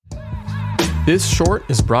This short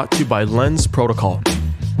is brought to you by Lens Protocol.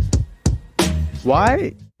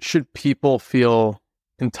 Why should people feel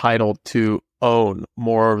entitled to own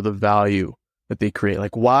more of the value that they create?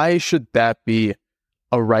 Like, why should that be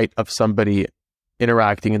a right of somebody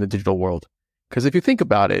interacting in the digital world? Because if you think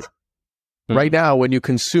about it, right now, when you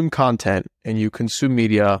consume content and you consume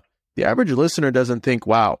media, the average listener doesn't think,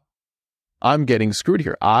 wow, I'm getting screwed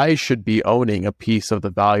here. I should be owning a piece of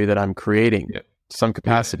the value that I'm creating to some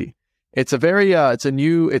capacity. Yeah. It's a very, it's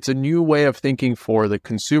a new way of thinking for the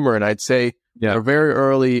consumer. And I'd say they're very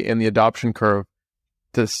early in the adoption curve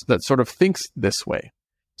that sort of thinks this way.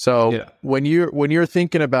 So when you're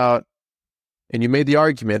thinking about, and you made the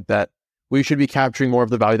argument that we should be capturing more of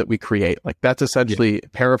the value that we create, like that's essentially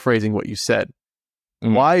paraphrasing what you said.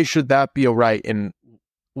 Why should that be a right? And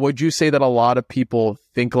would you say that a lot of people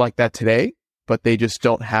think like that today, but they just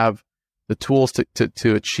don't have the tools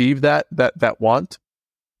to achieve that want?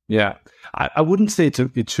 Yeah, I wouldn't say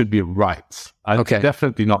it should be a right.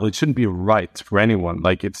 Definitely not. It shouldn't be a right for anyone.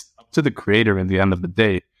 Like, it's up to the creator at the end of the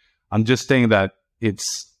day. I'm just saying that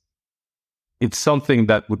it's something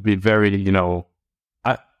that would be very,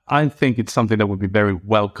 I think it's something that would be very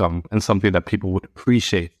welcome and something that people would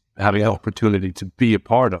appreciate having an opportunity to be a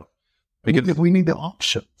part of. Because we need the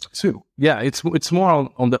option too. Yeah, it's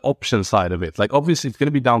more on the option side of it. Like, obviously, it's going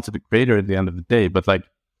to be down to the creator at the end of the day, but like,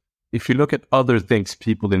 if you look at other things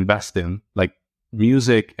people invest in, like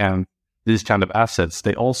music and these kind of assets,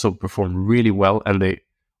 they also perform really well and they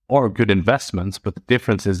are good investments. But the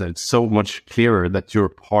difference is that it's so much clearer that you're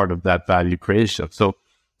part of that value creation. So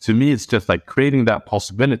to me, it's just like creating that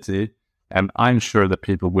possibility. And I'm sure that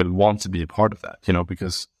people will want to be a part of that,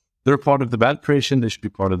 because they're part of the value creation. They should be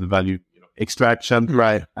part of the value extraction.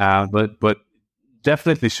 Right. But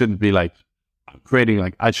definitely shouldn't be like, creating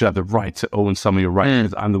like I should have the right to own some of your rights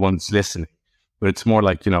because I'm the one that's listening. But it's more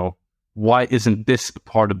like, why isn't this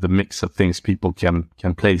part of the mix of things people can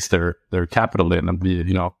place their capital in and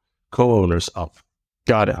be, co-owners of?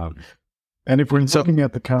 Got it. And if we're looking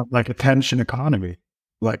at the kind of like attention economy,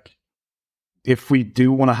 like if we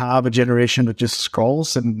do want to have a generation that just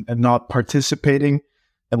scrolls and not participating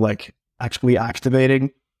and like actually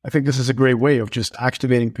activating, I think this is a great way of just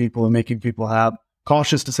activating people and making people have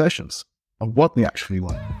cautious decisions of what they actually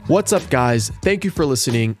want. What's up, guys? Thank you for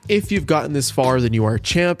listening. If you've gotten this far, then you are a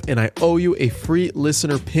champ, and I owe you a free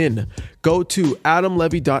listener pin. Go to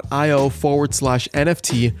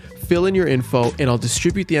adamlevy.io/NFT, fill in your info, and I'll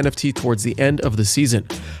distribute the NFT towards the end of the season.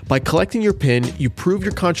 By collecting your pin, you prove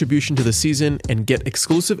your contribution to the season and get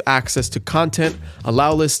exclusive access to content,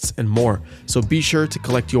 allow lists, and more. So be sure to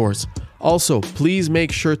collect yours. Also, please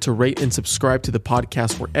make sure to rate and subscribe to the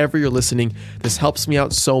podcast wherever you're listening. This helps me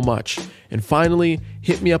out so much. And finally,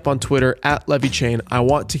 hit me up on Twitter @LevyChain. I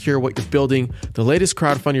want to hear what you're building, the latest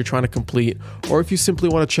crowdfund you're trying to complete, or if you simply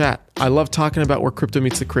want to chat. I love talking about where crypto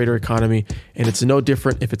meets the creator economy, and it's no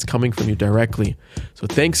different if it's coming from you directly. So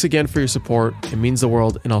thanks again for your support. It means the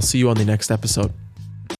world, and I'll see you on the next episode.